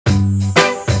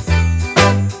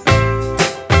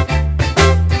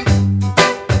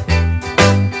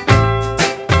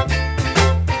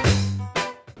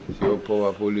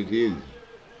good it is.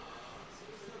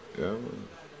 Yeah.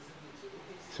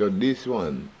 So this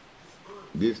one,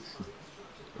 this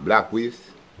black whisk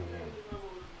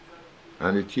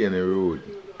and the chain root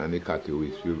and the catty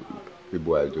whisk, we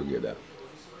boil together.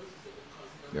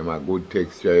 Them a good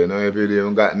texture, you know, if you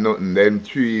don't got nothing, them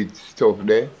three stuff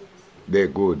there, they're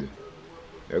good.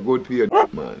 They're good for your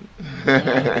man.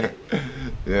 Yeah,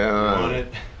 man.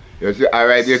 You see,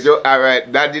 alright,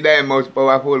 that is the most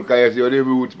powerful, because you see the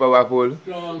roots powerful.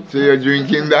 So you're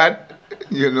drinking that,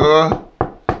 you know.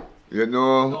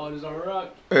 Oh, there's a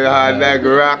rock. Yeah, like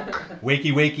rock.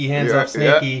 Wakey, wakey, hands off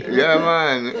snaky. Yeah,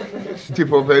 man.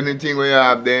 Stiff up anything we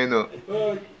have there, you know.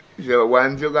 So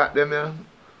once you got them, yeah,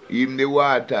 even the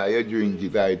water, you drink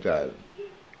it at all.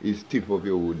 It stiff up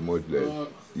your wood much less.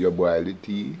 You boil the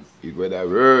tea, it weather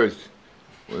worse.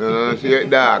 You know, see it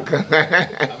dark.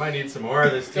 I might need some more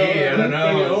of this tea, I don't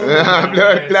know.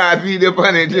 Blood clot feed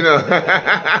upon it, you know.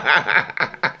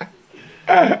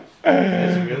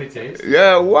 Does it really taste?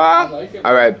 Yeah, what? Like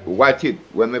alright, watch it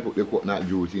when we put the coconut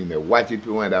juice in there. Watch it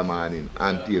for one morning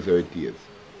and taste how it tastes.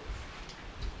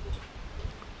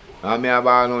 I may have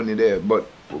all only there, but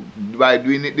by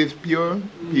doing it this pure,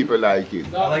 people like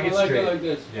it. I like it straight. It like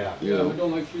this. Yeah. Yeah, we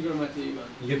don't like sugar in my tea, man.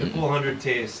 You get the full 100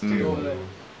 taste too.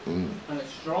 And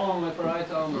it's strong, like for I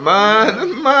tell them.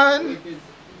 Man.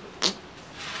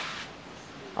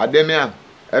 And then, yeah,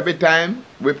 every time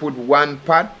we put one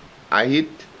pot, I hit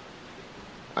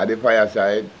at the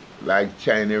fireside, like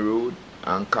China root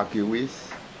and cocky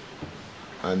whisk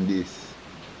and this.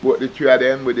 Put the three of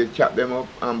them, we just chop them up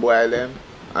and boil them.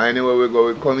 And anywhere we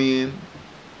go, we come in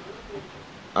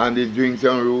and they drink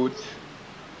some roots.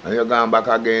 And you're going back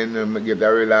again and get a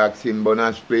relaxing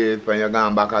bonus plate, and you're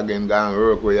going back again, go and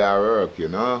work where you work, you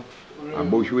know.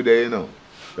 And bush with there, you know.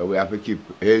 So we have to keep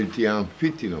healthy and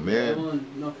fit, you know, man.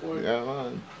 Yeah,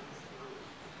 man.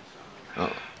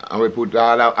 And we put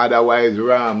otherwise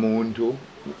raw moon too.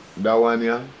 That one,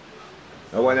 yeah.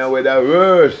 That one, yeah, with the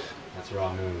worst. That's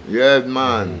raw moon. Yes,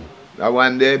 man. That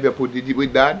one there, if you put it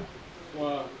with that,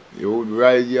 wow, you would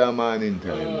rise your man in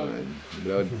time, man.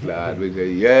 Blood clot, we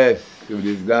say, yes, so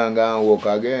this gang walk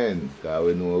again. Because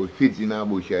we know we fit in our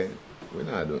bush, eh? We're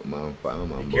not doing man, farm,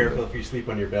 man. Be careful if you sleep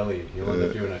on your belly. You'll end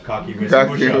up doing a cocky whisk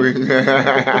push-up.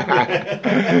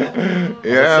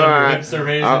 Yeah, man. Hips are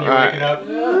raised and you're waking up.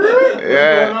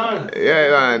 Yeah,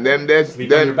 man. Them this.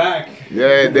 Sleep on your back.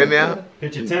 Yeah, them yeah.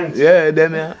 Pitch a tent. Yeah,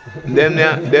 them yeah.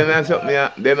 Them something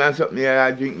yeah. Them something yeah.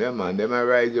 I drink them, man. Them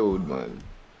rise your wood, man.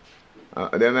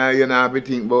 Them you know have to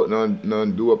think about no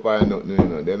dope or nothing, you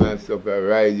know. Them stuff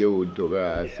rise your wood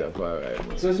to stuff alright,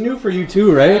 man. So it's new for you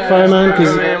too, right, Fireman?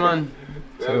 Man.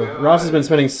 So Ross has been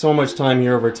spending so much time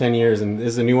here over 10 years, and this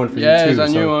is a new one for you too. Yeah, it's a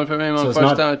new one for me, man. So it's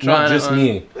First time trying not just it,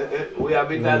 me. We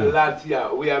have it a lot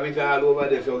here. We have it all over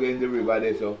there, so in the river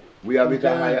there, so we have it a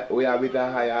high. We have it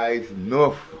a high. It's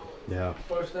enough. Yeah.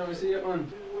 First time we see it,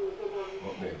 man.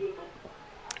 Okay.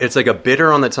 It's like a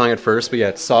bitter on the tongue at first, but yeah,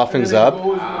 it softens up.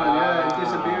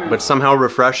 But somehow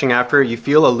refreshing after. You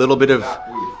feel a little bit of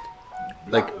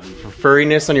like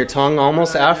furriness on your tongue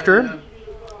almost after.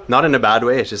 Not in a bad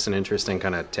way, it's just an interesting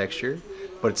kind of texture.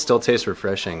 But it still tastes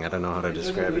refreshing. I don't know how to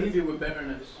describe it. Leave it with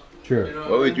bitterness. True. You know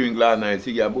What we drink last night?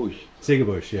 Cigar bush. Cigar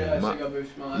bush, yeah. Cigar bush,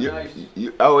 man. Nice.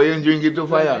 You didn't drink it too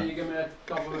Fyah? You give me a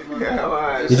couple of it, man. Yeah,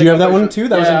 man. Did you have that one too?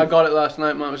 That was I got it last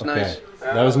night, man. It was nice.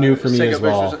 That was new for me Cigar as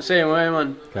well. bush was same way,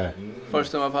 man. Okay.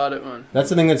 First time I've had it, man. That's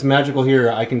the thing that's magical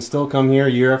here. I can still come here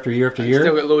year after year after year.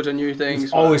 Still get loads of new things.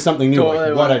 There's always something new. Totally,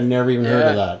 like, what? man. I'd never even heard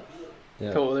of that.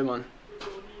 Yeah. Totally, man.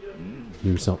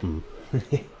 New something.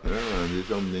 Yeah, man, there's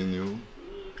something new.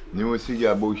 New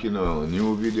cigar bush, you know.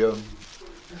 New video.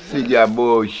 Cigar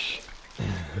bush.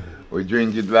 We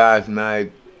drink it last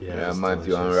night. Yeah,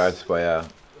 Matthew and Ras Fhay.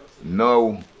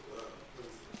 Now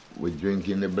we're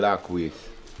drinking the black whisk.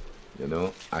 You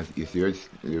know, as you see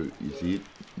it,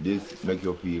 this make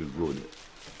you feel good.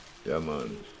 Yeah,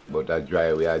 man. But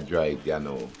we are dry it, you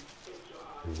know.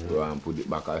 So I put it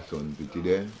back at sun pity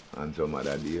there and some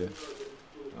other day.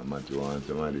 And Matthew wants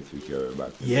some of this to carry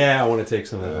back. Yeah, I want to take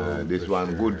some of that. This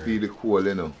one good for the cold,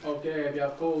 you know. Okay, if you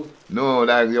have cold. No,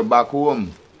 like you're back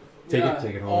home. Take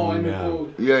it home. Oh, in the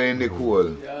cold. Yeah, in the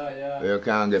cold. Yeah. You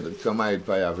can't get some height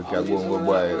fire if you can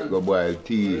go boil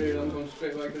tea. Really, I'm going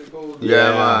straight back to the cold.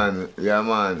 Yeah,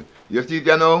 man. You see it,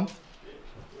 you know?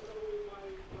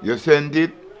 You send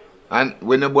it, and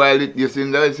when you boil it, you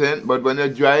send the scent, but when you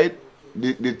dry it,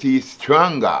 the tea is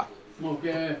stronger.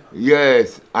 Okay.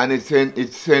 Yes, and it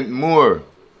sent more.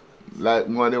 Like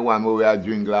more than one where we had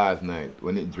drink last night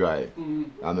when it dry.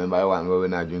 I remember the one where we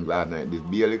not drink last night. This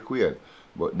barely queer.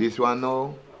 But this one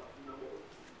now,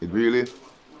 it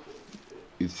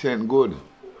sent good.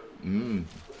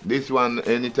 This one,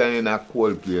 anytime in a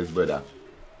cold place, brother,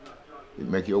 it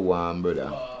make you warm, brother.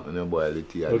 When you boil the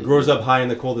tea. It grows up high in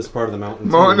the coldest part of the mountain.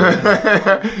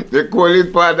 The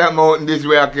coldest part of the mountain, this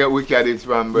way we carry it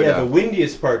from, brother. Yeah, the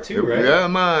windiest part too, right? Yeah,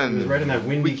 man. It's right in that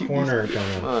windy corner.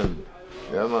 Man.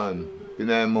 Yeah, man. In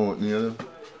that mountain, you know.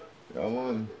 Yeah,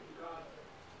 man.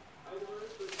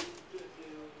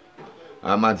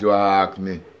 And Matthew asked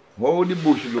me, how the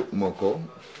bush look, Mokko?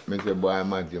 I said, boy,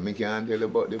 Matthew, I can't tell you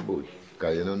about the bush.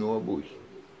 Because you don't know a bush.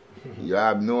 You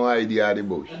have no idea of the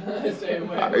bush. Same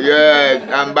way. Yes,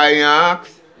 and by an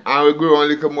axe, and we grow a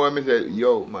little more, I said,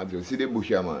 yo, Matthew, see the bush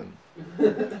here, man.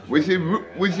 we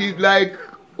see like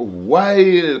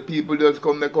wild people just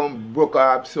come, they come broke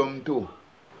up some too.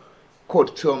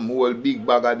 Cut some whole big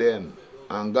bag of them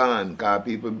and gone. Because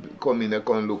people come in, they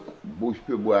come look bush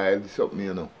people wild, something,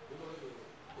 you know.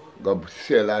 Go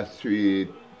sell a street,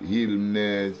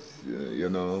 Hillness, you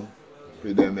know,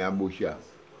 for them a bush here.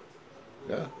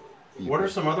 Yeah. What are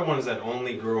some other ones that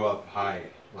only grow up high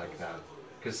like that?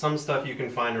 Because some stuff you can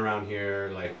find around here,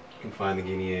 like you can find the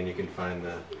Guinean, you can find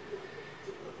the,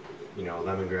 you know,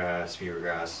 lemongrass, fever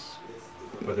grass,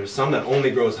 but there's some that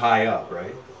only grows high up,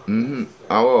 right?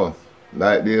 Oh,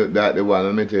 like the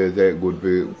one I tell you, say good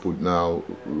for put now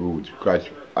roots,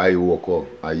 scratch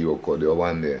Ayoko, the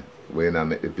one there. When I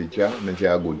make the picture, I say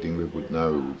a good thing we put now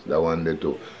roots, that one there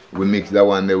too. We mix that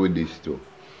one there with this too.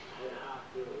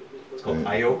 It's called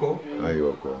Ayoko?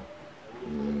 Ayoko.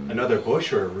 Another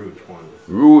bush or a root one?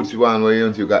 Roots one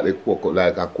where you got the cocoa,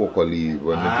 like a cocoa leaf.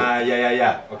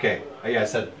 Yeah. Okay. Yeah, I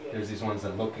said there's these ones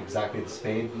that look exactly the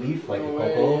spade leaf, like a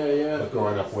cocoa, but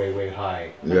growing up way, way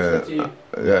high. Yeah,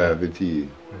 the tea.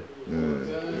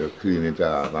 You clean it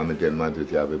off. I'm telling man to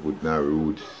have to put now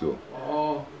roots so.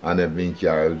 And then been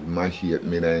carrots, mash it,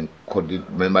 me then cut it.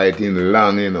 Remember it in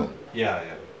long, you know. Yeah.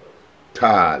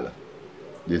 Tall.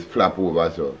 This flap over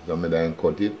so. So me then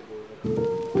cut it.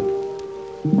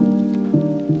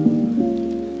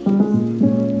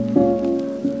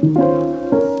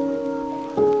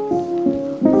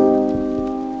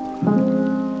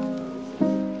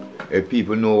 If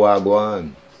people know what go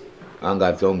on and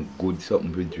got some good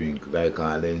something to drink, like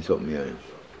and then something here,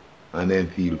 and then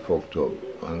feel fucked up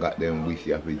and got them whiskey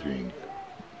to drink,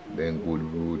 then good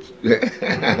roots.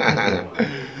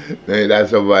 Then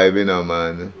that's surviving,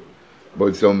 man.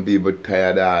 But some people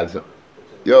tired also.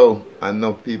 Yo,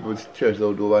 enough people stress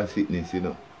out over sickness, you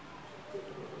know.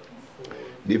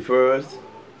 The first,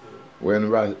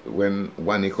 when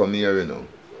Wani come here, you know,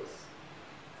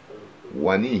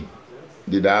 Wani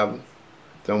did have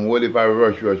some whole heap of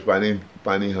rush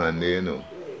pan his hand there, you know.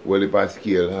 Whole heap of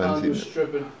scale hands.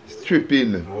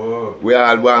 Stripping. Whoa. We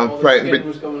all want frightened.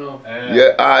 Was coming off.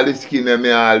 Yeah, all the skin and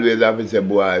me always have to say,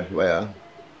 boy,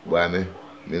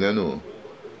 me don't know.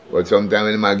 But sometimes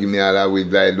when they give me all that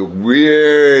with like look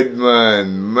weird,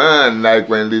 man, like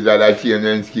when lizard are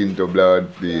changing skin to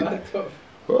blood, please.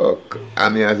 Fuck.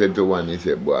 And me I said to one, he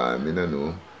said, boy, me don't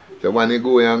know. So when he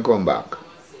go and come back,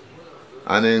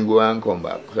 and then go and come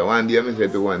back. So one day I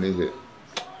said to one, he said,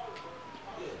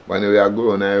 when we are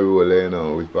going I roll, you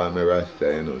know, with my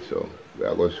Rasta, you know, so we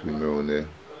are going to swim around there.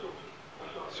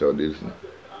 So this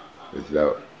is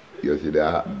that, you see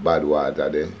the bad water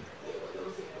there.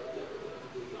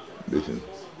 Listen.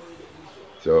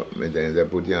 So I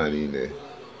put your hand in there.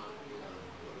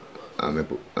 And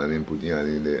then put your hand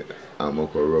in there. And I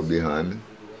rub the hand.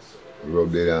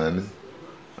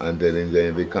 And tell him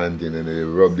if he continue to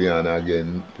rub the hand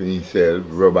again for himself,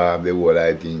 rub off the whole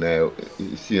I think now.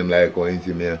 Same like how he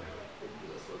see me.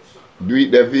 Do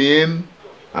it there for him.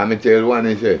 And I tell one,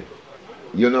 he say,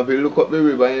 you know if you look up the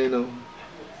river, you know.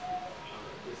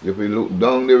 If you look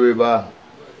down the river,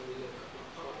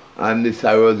 and the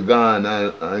sorrow's gone,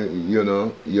 and you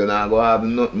know, you're not going to have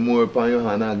nothing more upon your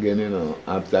hand again, you know,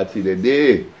 after the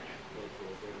day.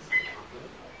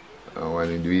 I want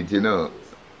to do it, you know.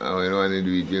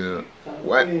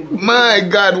 What? My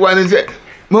God, one is it?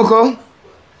 Mokko,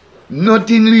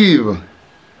 nothing leave.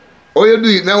 Oh, you do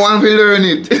it, now one will learn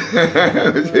it.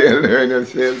 Say, learn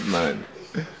yourself, man.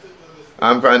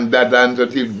 And from that until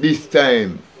this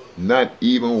time, not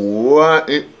even one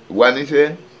is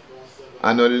it?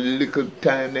 And a little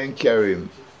time then carry him.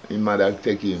 His mother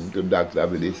take him to doctor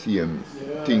with the same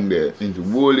thing there. It's a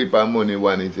whole heap of money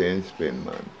one is saying spend,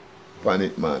 man. Pan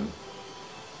it, man.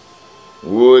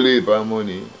 Whole heap of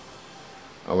money.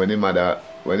 And when the mother,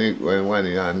 when one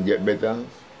hand get better,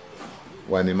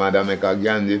 when the mother make a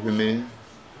ganji for me,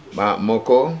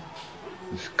 Mokko,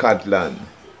 Scotland.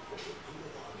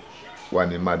 When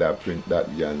the mother print that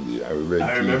ganji, I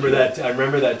remember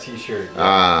that T-shirt.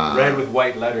 Ah. Red with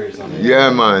white letters on it. Yeah,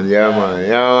 man.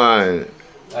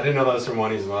 I didn't know that was from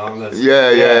Wani's mom. That's,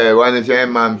 Yeah. When it's a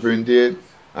man printed,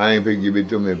 I ain't give it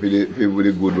to me for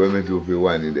the good women to feel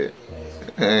Wani there.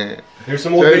 There's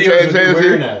some old videos of you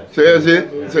wearing that. So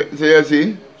you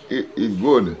see, it's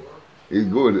good. It's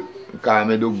good. Because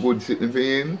I do good sitting for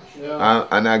him. Yeah.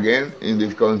 And again, in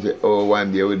this country,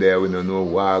 one day we there, we don't know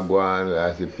what go on.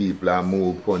 I see people are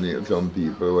more funny. Some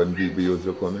people, when people used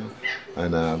to come in,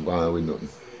 and I'm going with nothing.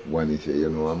 One say, you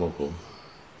know, I'm okay.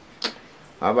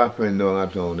 I have a friend down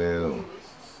at town there, you know.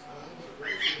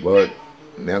 But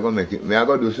I go make it. I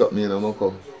go do something, you know,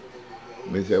 Mokko.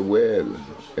 I say, well,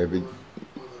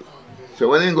 so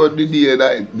when I go to the day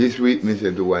that this week, I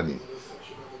say to Wani,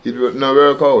 it will not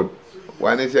work out.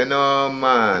 Wani say, no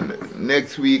man,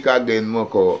 next week again,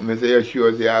 Mokko. I say, you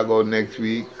sure say I go next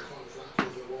week?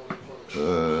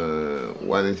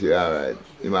 Wani say, alright.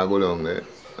 He might go down there.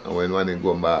 And when Wani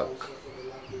go back,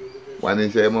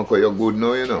 Wani say, Mokko, you're good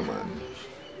now, you know, man.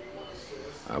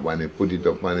 And when they put it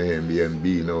up on the Airbnb,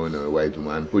 you know, white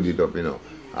man put it up, you know.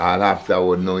 All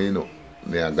afterward now, you know.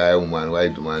 Me a guy, woman,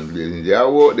 white man, place. I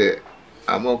walk there.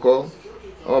 I'm okay.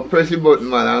 Oh, press the button,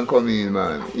 man, and come in,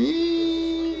 man.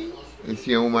 You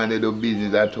see a woman, they do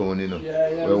business at home, you know. Yeah.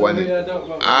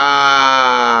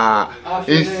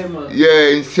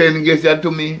 He send guess that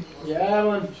to me. Yeah,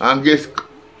 man. And guess,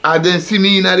 I didn't see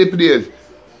me in the place.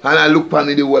 And I look for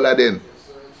me the whole of them.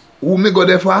 Who me go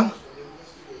there for?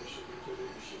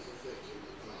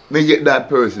 Me get that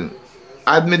person.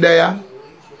 Add me there,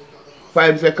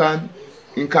 5 seconds,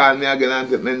 he call me again and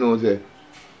take me know say,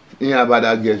 he have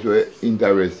other guests who are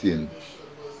interesting.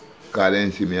 Because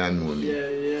they see me and know me.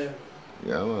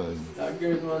 Yeah, man. That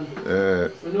good, man.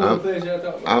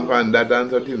 I'm from that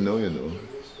answer to him now, you know.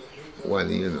 One,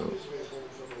 you know.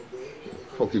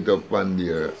 Fuck it up one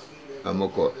there. And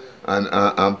Mokko. And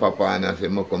Papa and I say,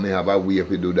 Mokko, me have a way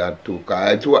to do that too.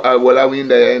 Because I win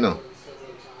there, you know.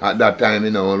 At that time,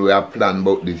 you know, when we have planned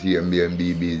about this Airbnb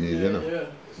business, you know.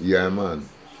 Yeah, man.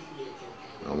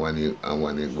 And when you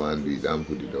go and do it and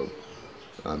put it up,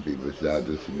 and people start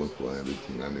to see Mokko and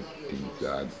everything, and things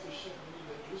start.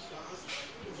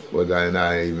 But I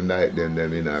not even like them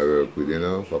in a work with, you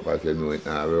know. Papa said, no, it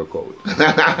not work out.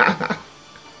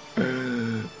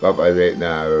 Papa said, it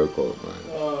not work out,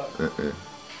 man.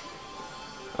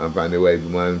 And from the white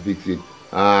man fix it.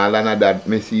 All of that,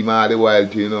 me see my the wild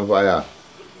thing, you know, Fyah.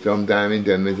 Sometimes in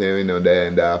time, I say, you know, there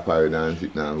and there, parrot and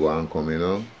sit and go and come, you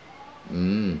know.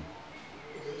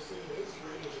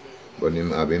 But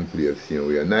him having place same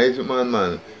way. Nice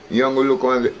man. Young go look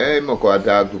and say, hey, Mokko, I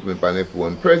talk to me on the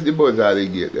phone. Press the buzzer at the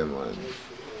gate, them, man.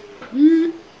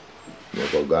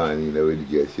 Mokko gone in there with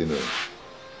the guests, you know.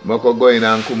 Mokko go in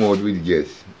and come out with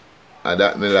guests. And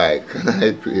that me like.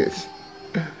 I praise.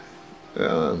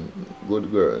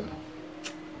 Good girl.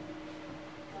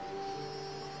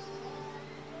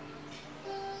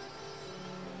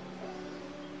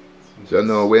 So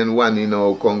now when one, you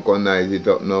know, conconize it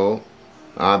up now,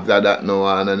 after that now,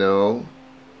 I don't know,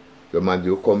 the man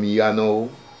you come here now,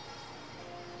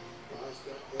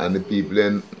 and the people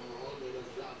then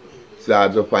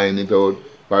start to find it out.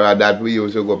 For that we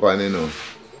used to go on, you know.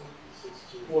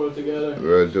 World together.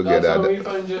 That's how we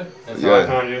found you. That's how I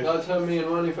found you. That's how me and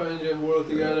Ronnie found you. World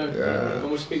together. Yeah. And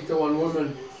we speak to one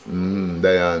woman.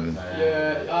 Diane.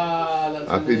 That's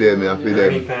happy day, me happy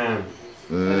day. Fan.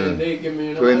 And then they give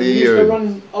me 20 years. years. Used to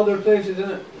run other places,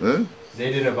 innit? Huh?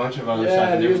 They did a bunch of other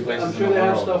stuff in different places I'm sure in the they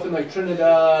have world. stuff in like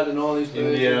Trinidad and all these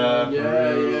places. India,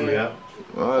 Peru, yeah.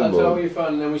 That's how we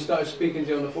found, and then we started speaking to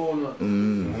you on the phone, man.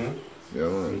 Yeah,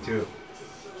 man. Me too.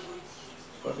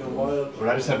 Fucking wild. But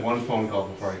I just had one phone call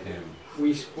before I came.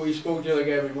 We spoke to you like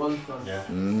every month, man. Yeah.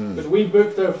 Because we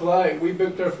booked our flight. We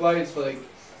booked our flights for like,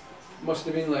 must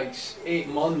have been like 8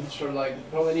 months or like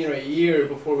probably near a year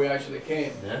before we actually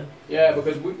came. Yeah? Yeah,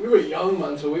 because we were young,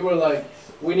 man, so we were like,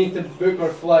 we need to book our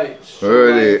flights. So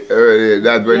early,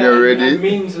 that's when you're ready. It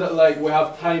means that like we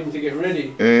have time to get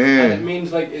ready. And it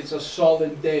means like it's a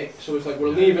solid day. So it's like we're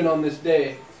leaving on this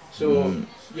day. So,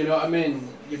 you know what I mean?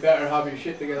 You better have your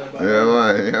shit together by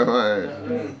then.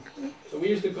 Man. So we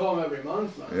used to call him every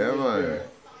month, man. Yeah, man.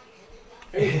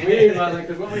 It's weird, man,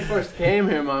 because when we first came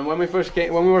here, man, when we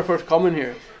were first coming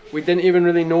here, we didn't even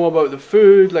really know about the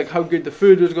food, like how good the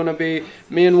food was going to be.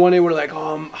 Me and Wani were like,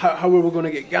 how were we going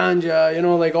to get ganja, you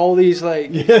know, like all these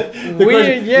like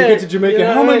weird, you get to Jamaica, you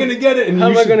know, how am I going to get it? And how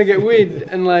am I going to get weed?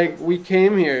 And like we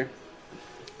came here,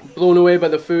 blown away by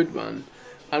the food, man.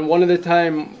 And one of the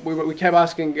time we kept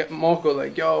asking Mokko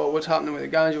like, yo, what's happening with the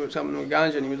ganja? What's happening with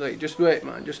ganja? And he was like, just wait,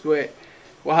 man, just wait.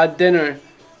 We had dinner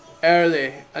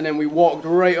early, and then we walked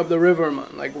right up the river, man,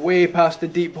 like way past the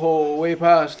deep hole, way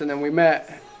past, and then we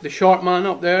met the short man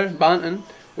up there, Banton.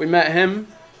 We met him,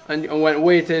 and went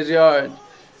way to his yard.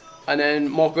 And then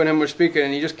Mokko and him were speaking,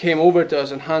 and he just came over to us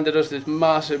and handed us this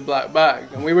massive black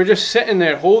bag. And we were just sitting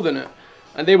there holding it.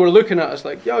 And they were looking at us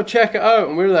like, yo, check it out.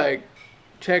 And we were like,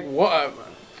 check what out, man?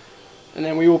 And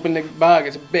then we opened the bag.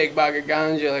 It's a big bag of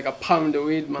ganja, like a pound of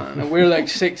weed, man. And we're like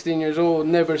 16 years old,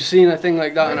 never seen a thing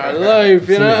like that in our life,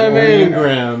 you know what I mean?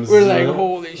 Grams, we're like,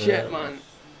 holy shit, man.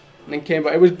 And then came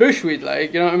back, it was bushweed,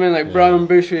 like, you know what I mean? Like brown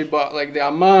bushweed, but like the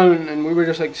amount, and we were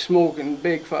just like smoking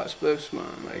big fat spliffs, man.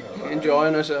 Like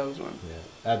enjoying ourselves, man.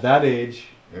 Yeah. At that age,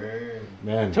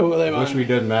 man, totally, man. bushweed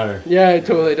doesn't matter. Yeah, it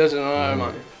totally doesn't matter,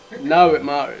 man. Now it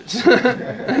matters.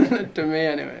 To me,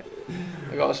 anyway.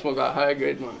 I gotta smoke that high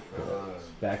grade, man.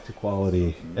 Back to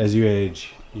quality. As you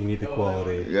age, you need the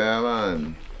quality. Yeah,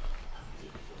 man.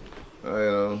 You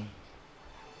know,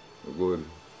 good.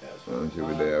 Should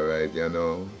be there, right? You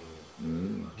know.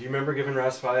 Do you remember giving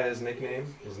Ras Fhay his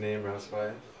nickname? His name, Ras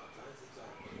Fhay?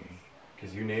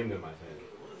 Because you named him, I think.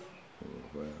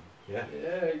 Well. Yeah.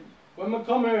 Yeah. When we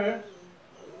come here,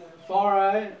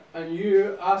 Fhay and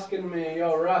you asking me,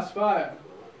 yo, Ras Fhay,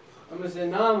 I'm gonna say,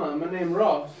 nah, man, my name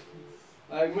Ross.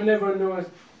 Like, we never know it,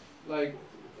 like,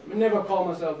 we never call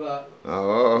myself that.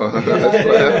 Oh.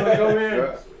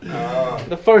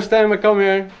 The first time I come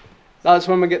here, that's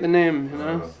when we get the name, you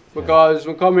know? Because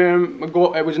we come here,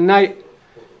 it was night,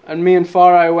 and me and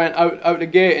Fhay went out the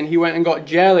gate, and he went and got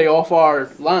jelly off our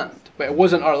land. But it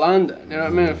wasn't our land, you know what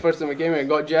I mean? The first time we came here,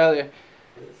 got jelly.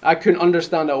 I couldn't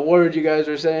understand a word you guys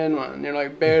were saying, man. You're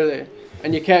like, barely.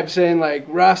 And you kept saying, like,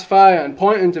 Ras Fhay and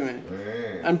pointing to me.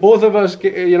 And both of us,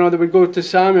 you know, they would go to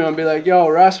Samuel and be like, yo,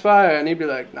 Ras Fhay. And he'd be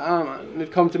like, nah, man. And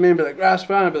he'd come to me and be like, Ras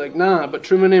Fhay. And I'd be like, nah. But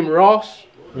through my name, Ross,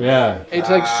 yeah, it's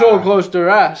like so close to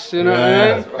Ras, you know what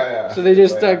I mean? So they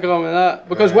just stuck on with that.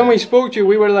 Because when we spoke to you,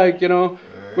 we were like, you know,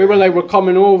 we were like, we're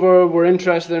coming over, we're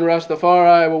interested in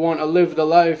Rastafari, we want to live the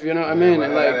life, you know what I mean?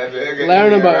 And like,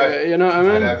 learn about it, you know what I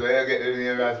mean? That's where you get the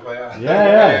name Rastafari.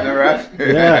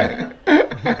 Yeah.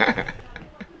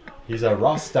 He's a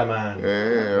Rasta man.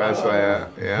 Yeah, Rastafari.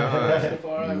 Yeah.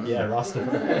 Yeah,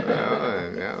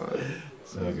 Rastafari. Yeah.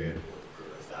 So good.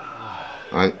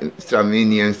 And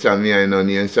Sammy and Sammy, I know,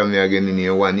 and Sammy again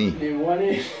in Wani.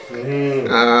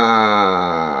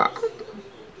 Ah.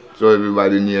 So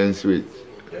everybody near and sweet.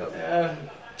 Yeah.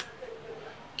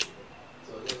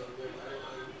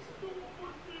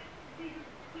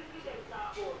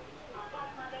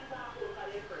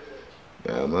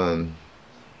 Yeah, man.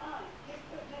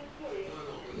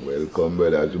 Welcome,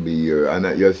 brother, to be here.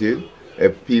 And you see,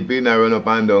 if people not run up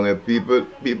and down, if people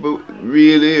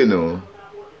really, you know,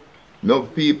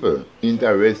 enough people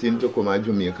interested to come to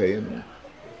Jamaica, you know.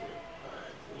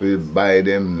 We buy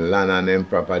them land and them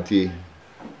property.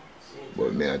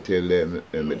 But may I tell them,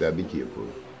 they better be careful.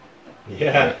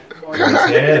 Yeah. You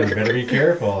better be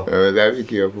careful. They better be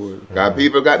careful. Because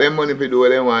people got them money to do what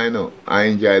they want, you know. I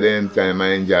enjoy them time,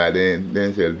 I enjoy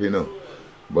themselves, you know.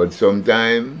 But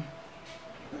sometimes,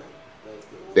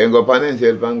 they go upon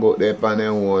themselves and go there upon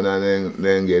them own and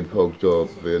then get fucked up,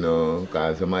 you know.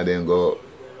 Because some of them go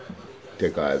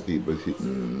take all people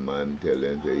sitting, man, tell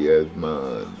them, say, yes,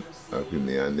 man, after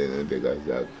me, and then they take a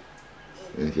shot.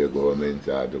 And say government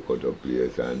start to cut up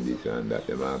place and this and that,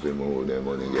 them have to move them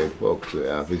money get fucked, so you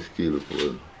have to be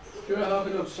skillful. Sure, I have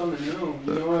enough something, you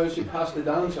know how she passed the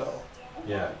dance hall?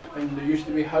 Yeah. And there used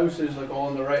to be houses like all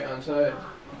on the right hand side,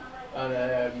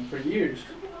 and for years,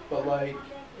 but like,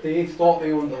 they thought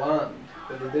they owned the land,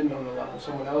 but they didn't own the land,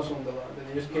 someone else owned the land, and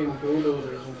they just came with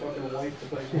bulldozers and fucking wiped the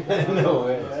place. No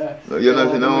way. Yeah. No, you're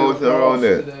not in a house around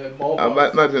there. I'm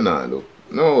not in a look.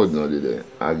 No, it's not there.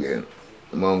 Again.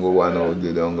 I'm going to go one out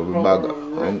there, I'm going to be back.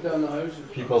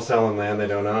 People selling land they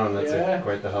don't own, that's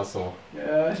quite the hustle.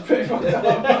 Yeah, it's pretty fucked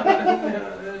up,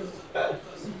 man.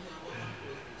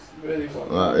 Really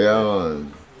fucked up. Yeah,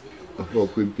 man. I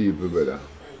fuck with people, brother.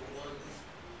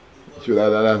 Should I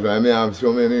have I may have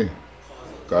so many.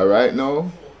 Because right now,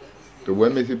 to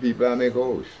when I see people I make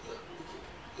house,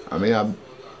 I may have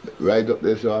right up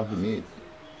there so I can meet.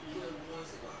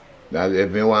 That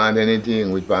if I want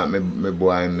anything, which part my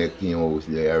boy making house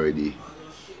there already.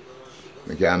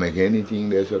 I can't make anything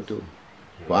there so too.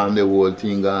 Farm the whole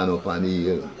thing gone up on the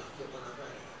hill.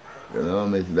 You know,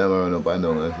 I see them run up and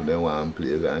down and see them one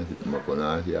place and sit them up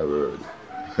and see a word.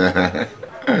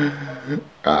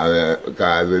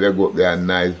 Because when they go up there, a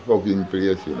nice fucking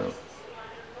place, you know.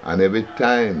 And every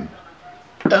time,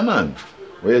 yeah man,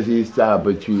 when you see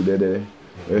starper tree there,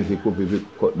 you see couple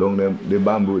cut down them, the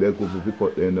bamboo, they couple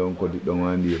cut them down, cut it down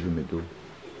one day for me too.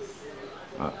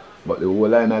 But the whole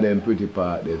line of them pretty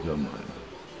part there, so man.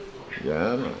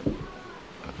 Yeah man.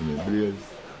 That's my place.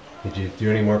 Did you do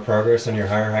any more progress on your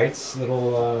Higher Heights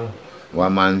little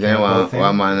One man say, both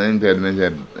one man tell me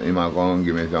say, he might come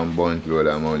give me some bunch load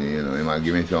of money, you know, he might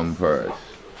give me some purse.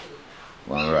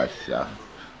 One Rasta.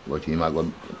 But he might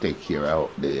go take care of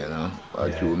out there, you know.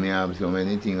 But through me have so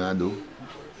many things I do.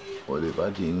 But if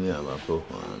I think me have a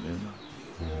perform,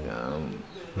 you know.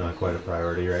 Not quite a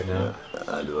priority right now.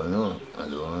 I don't know. I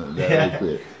don't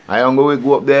know. I don't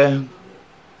go up there,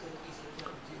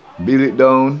 build it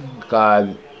down,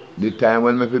 because the time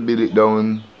when I build it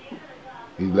down,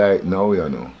 it's like now, you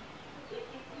know.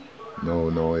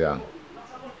 No, yeah.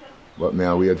 But me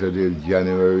I wait until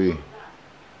January.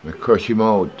 I crush him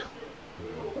out.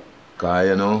 Because,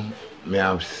 you know, me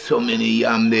have so many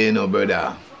yam there, you know,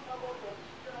 brother.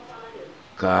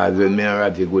 Because when me and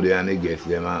Ratty go there and they get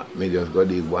them, me just go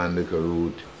dig one little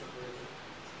root.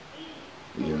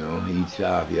 You know, eat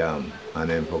half yam and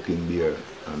then fucking beer.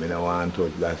 And me don't want to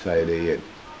touch that side there yet.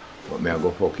 But me I go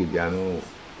fuck it, you know.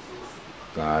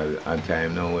 Because at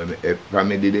time now, when from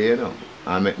me did it, you know,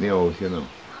 I make me house, you know.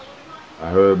 I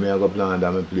heard me I go plant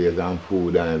on my place and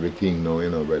food and everything now, you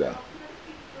know, brother.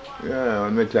 Yeah,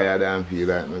 when I tired and feel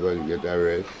like I go to get a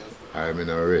rest, I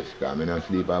no rest, because I don't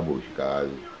sleep a bush, because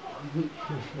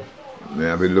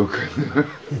I be looking.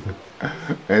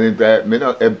 Anytime, me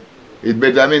no, it's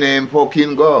better me name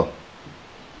fucking go.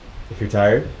 If you're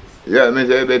tired? Yeah, me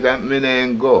say better me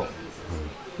name go.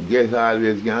 Guess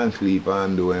always can sleep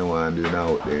and do what I want to do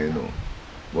out there, you know.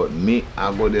 But me,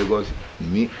 I go there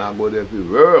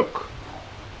to work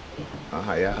at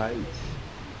higher heights.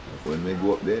 When me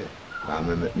go up there, I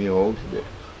make me house there.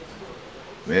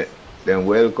 Me, then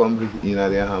welcome in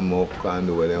their hammock and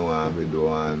do what they want to do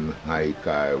and hike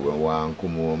or when they want to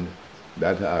come home.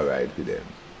 That's alright for them.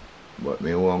 But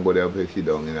me won't go there to sit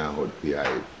down in a hut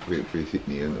for sit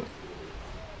me, you know.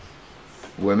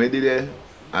 When me did there,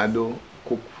 I do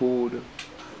cook food.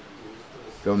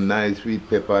 Some nice sweet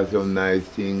pepper, some nice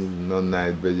things, no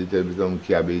nice vegetables, some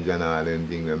cabbage and all them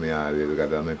things that I always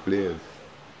got on my place.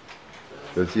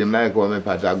 So it seems like when my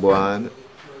pata go on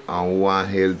and want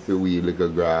help to weed little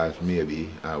grass maybe,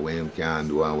 or when you can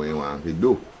do and when you want to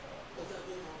do.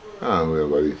 And we're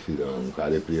going to sit down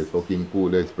because the place fucking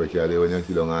cool, especially when you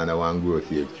sit down under one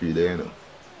grocery tree there, you know.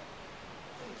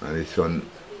 And the sun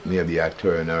maybe a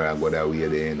turn or I go that way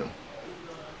there, you know.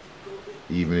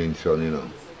 Evening sun, you know.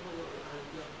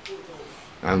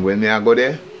 And when I go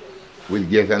there, we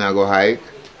get and I go hike,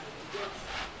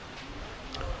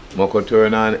 Mokko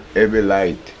turn on every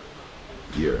light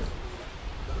here.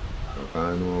 I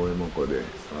can't know where Mokko there,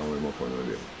 or where Mokko not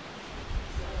there.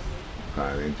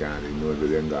 Because they can't ignore that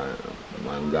they gone,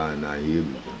 man gone and heal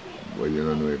it. But you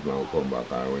don't know if man will come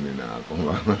back or when he not come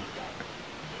back.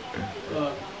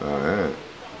 Yeah.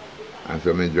 And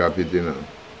so me drop it, you know.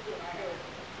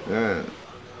 Yeah.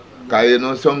 Because you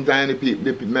know, sometimes the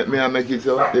people, make it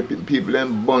so, the people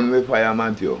them burn with fire,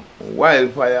 Matthew.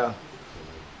 Wildfire.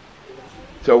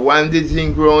 So once the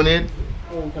zinc round it,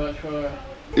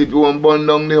 it won't burn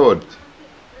down the hut.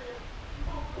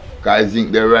 Because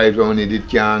zinc the right round it, it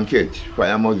can't catch.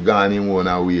 Fire must gone in one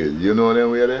of ways. You know them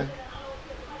way there?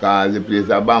 Because the place is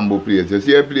a bamboo place. You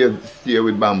see a place stay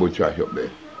with bamboo trash up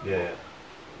there. Yeah.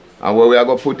 And where we are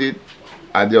going to put it,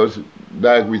 I just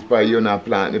like which part you not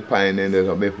plant the pine and there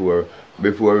so before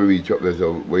we reach up there,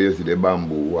 so where you see the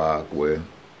bamboo walk where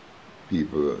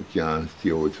people can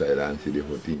stay outside and see the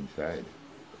hut inside.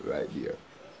 Right there.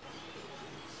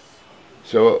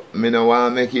 So me no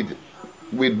want to make it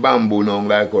with bamboo now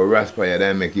like a Ras Fhay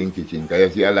that I make in kitchen. Because you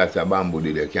see a lot of bamboo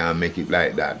there, you can't make it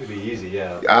like that. It'd be easy,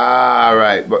 yeah.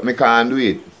 Alright, but me can't do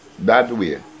it that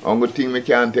way. Only thing me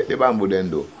can take the bamboo then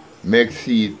do. Make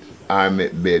seat or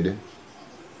make bed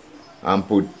and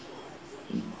put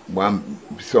one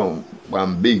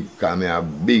big, because I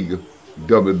have big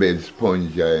double bed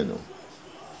sponge here, you know.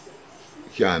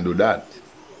 Can't do that.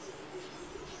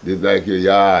 It's like your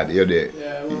yard, you're there.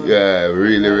 Yeah,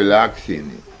 really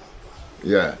relaxing.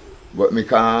 Yeah. But me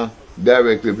can't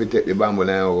directly take the bamboo and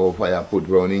go fire put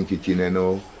round in kitchen, you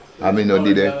know. I mean, no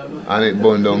did it. And it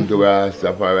burned down to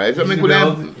Rastafari. So me could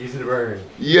have. Easy to burn.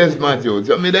 Yes, Matthew.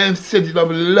 So me then set it up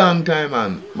a long time,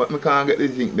 man. But me can't get the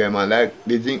zinc there, man. Like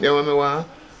the zinc there when me want,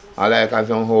 I like have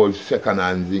some whole second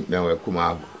hand zinc there where come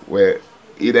up where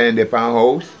either in the pan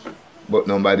house, but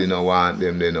nobody no want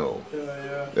them, they know.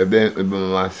 If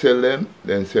I sell them,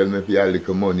 then sell me for a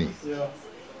little money. Yeah.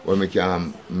 When me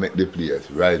can make the place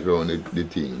right around the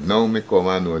thing. Now me come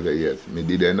and know say yes, me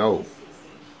did it now.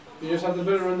 You just have to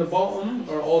put it around the bottom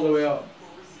or all the way up?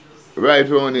 Right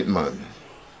around it, man.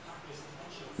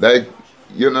 Like,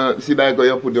 you know, see like how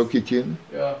you put your kitchen?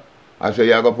 Yeah. I say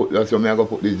you have to put, that's why I go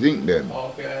put the zinc then.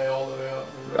 Okay, all the way up.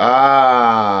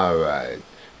 Ah, right.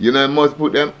 You know, you must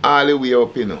put them all the way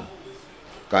up, you know.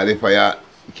 Because the fire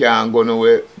can't go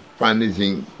nowhere from the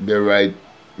zinc, the right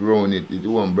round it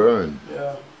won't burn.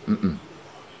 Yeah. Mm-mm.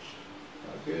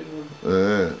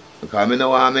 Good. Because I don't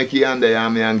want to make it under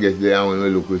and me and get there and when we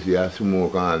look we see a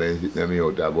smoke and then sit them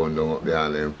out a gun down up there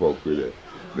and then fuck with it.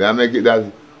 We make it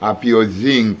as a pure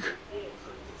zinc.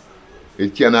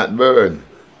 It cannot burn.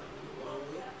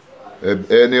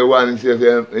 If anyone says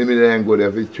him then go there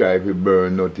if he try to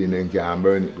burn nothing then can't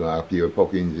burn it because a pure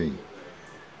fucking zinc.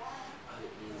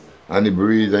 And the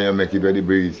breeze and you make it where the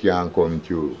breeze can't come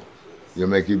through. You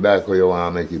make it back where you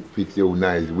want to make it fix your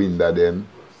nice window them.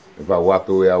 If I walk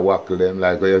away, I wackle them.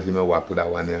 Like you see me wackle that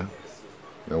one here.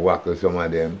 I wackle some of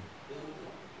them.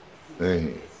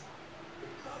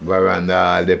 Veranda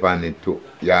all depend on it too.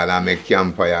 Y'all make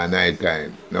campfire at night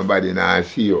time. Nobody now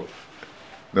see you.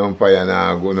 No fire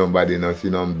now go, nobody now see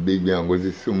no big man go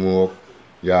see smoke.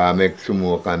 Y'all make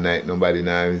smoke at night, nobody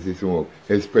now see smoke.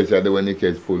 Especially when it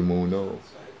gets full moon now.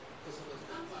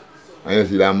 And you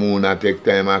see that moon that take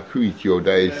time to creep you out of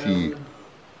the sea.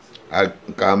 I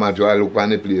look on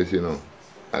the place, you know.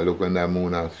 I look when that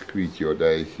moon has screech you out of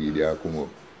the sea, they come up.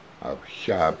 A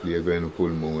sharp place when full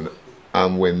moon.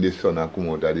 And when the sun come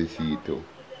out of the sea too.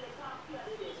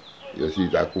 You see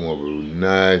it come up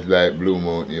nice like Blue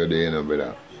Mountain you're there, you know,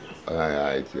 brother. High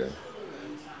heights, yeah.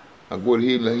 A good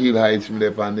hill heights me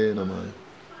there on there, you know, man.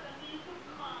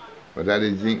 But that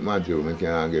is zinc man too, I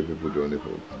can't get people down the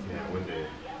foot. Yeah, one day.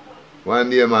 One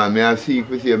day, man, I see if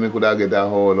I could have get a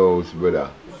whole house, brother.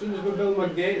 As soon as we build my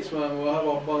gates, man, we'll have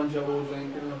a bunch of old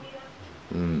zinc, you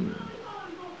know.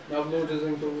 I have loads of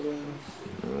zinc over there.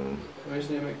 I just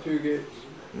need to make 2 gates.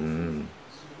 If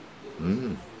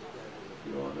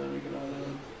you want them, you can have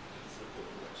them.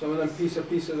 Some of them piece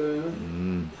there,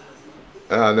 you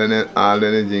know. All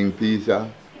the zinc piece,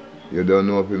 you don't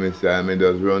know if me say, I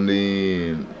just run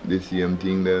the same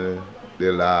thing, the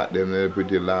lot, them, the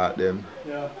pretty lot, them.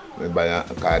 Yeah. I buy a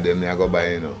car, them I go buy,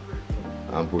 you know,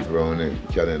 and put round the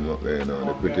challenge up there, you know,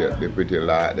 the pretty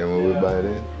lot, them we buy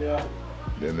there. Yeah.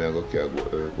 Them I go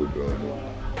put round there.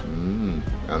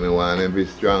 And I want them to be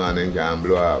strong and then can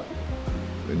blow up.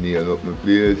 I nail up my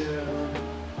place.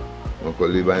 I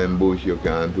could live in bush, you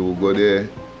can't too go there.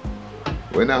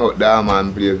 When I hot that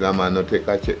man place, that man not take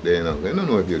a check there, you know. You don't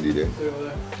know if you did it.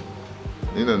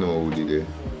 You don't know who did it.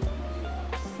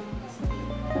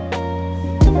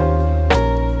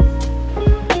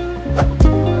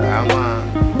 Come on.